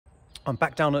I'm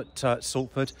back down at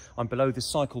Saltford. I'm below the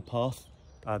cycle path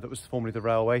that was formerly the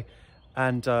railway.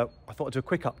 And I thought I'd do a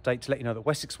quick update to let you know that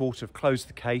Wessex Water have closed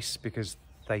the case because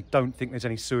they don't think there's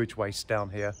any sewage waste down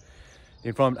here. The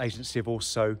Environment Agency have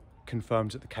also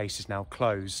confirmed that the case is now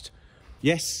closed.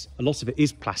 Yes, a lot of it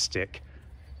is plastic.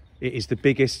 It is the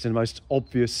biggest and most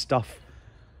obvious stuff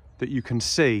that you can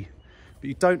see. But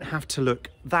you don't have to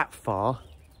look that far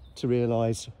to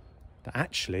realise that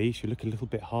actually, if you look a little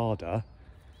bit harder,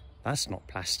 that's not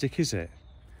plastic, is it?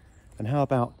 And how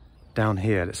about down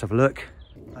here? Let's have a look.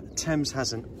 The Thames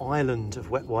has an island of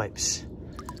wet wipes.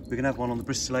 We're going to have one on the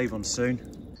Bristol Avon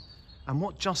soon. And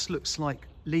what just looks like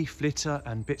leaf litter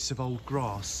and bits of old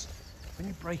grass, when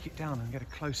you break it down and get a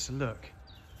closer look,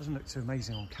 it doesn't look too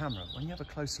amazing on camera. When you have a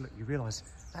closer look, you realise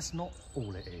that's not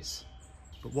all it is.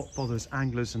 But what bothers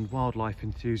anglers and wildlife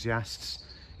enthusiasts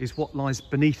is what lies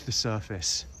beneath the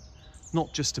surface,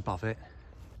 not just above it.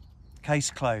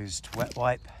 Case closed. Wet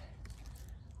wipe,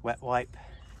 wet wipe,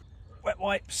 wet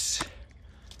wipes,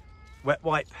 wet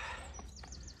wipe,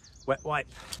 wet wipe,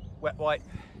 wet wipe.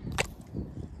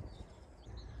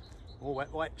 More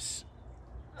wet wipes.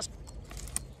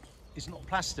 It's not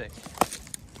plastic.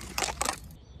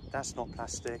 That's not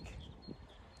plastic.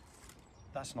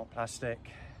 That's not plastic.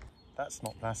 That's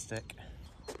not plastic.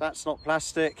 That's not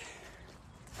plastic.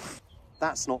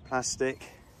 That's not plastic.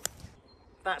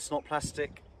 That's not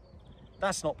plastic.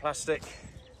 That's not plastic.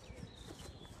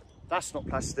 That's not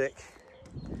plastic.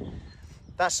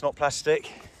 That's not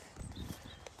plastic.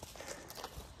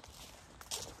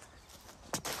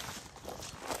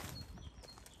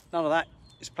 None of that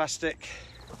is plastic.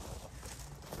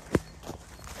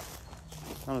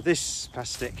 None of this is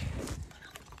plastic.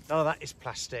 None of that is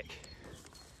plastic.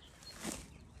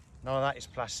 None of that is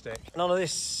plastic. None of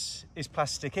this is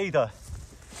plastic either.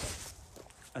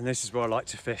 And this is where I like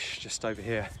to fish, just over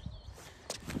here.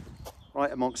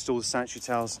 Right amongst all the sanitary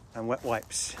towels and wet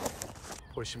wipes.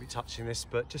 Probably shouldn't be touching this,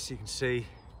 but just so you can see,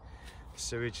 the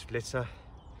sewage litter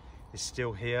is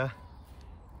still here.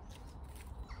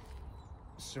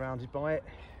 Surrounded by it.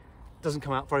 Doesn't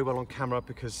come out very well on camera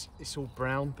because it's all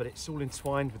brown, but it's all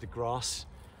entwined with the grass.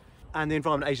 And the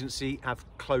Environment Agency have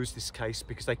closed this case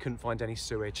because they couldn't find any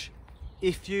sewage.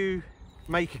 If you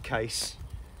make a case,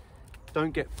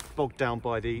 don't get bogged down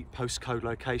by the postcode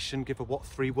location. Give a what,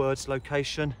 3 words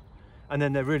location, and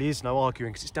then there really is no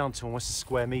arguing because it's down to almost a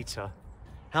square metre.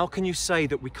 How can you say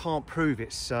that we can't prove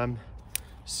it's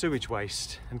sewage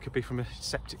waste and could be from a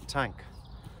septic tank?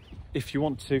 If you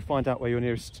want to find out where your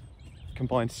nearest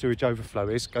combined sewage overflow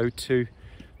is, go to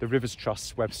the Rivers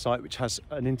Trust's website, which has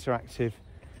an interactive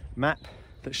map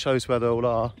that shows where they all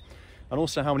are, and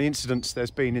also how many incidents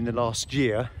there's been in the last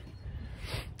year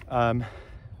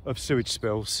of sewage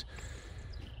spills.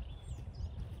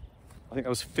 I think there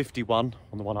was 51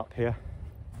 on the one up here.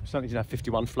 We certainly didn't have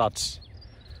 51 floods.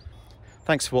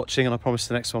 Thanks for watching, and I promise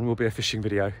the next one will be a fishing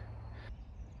video.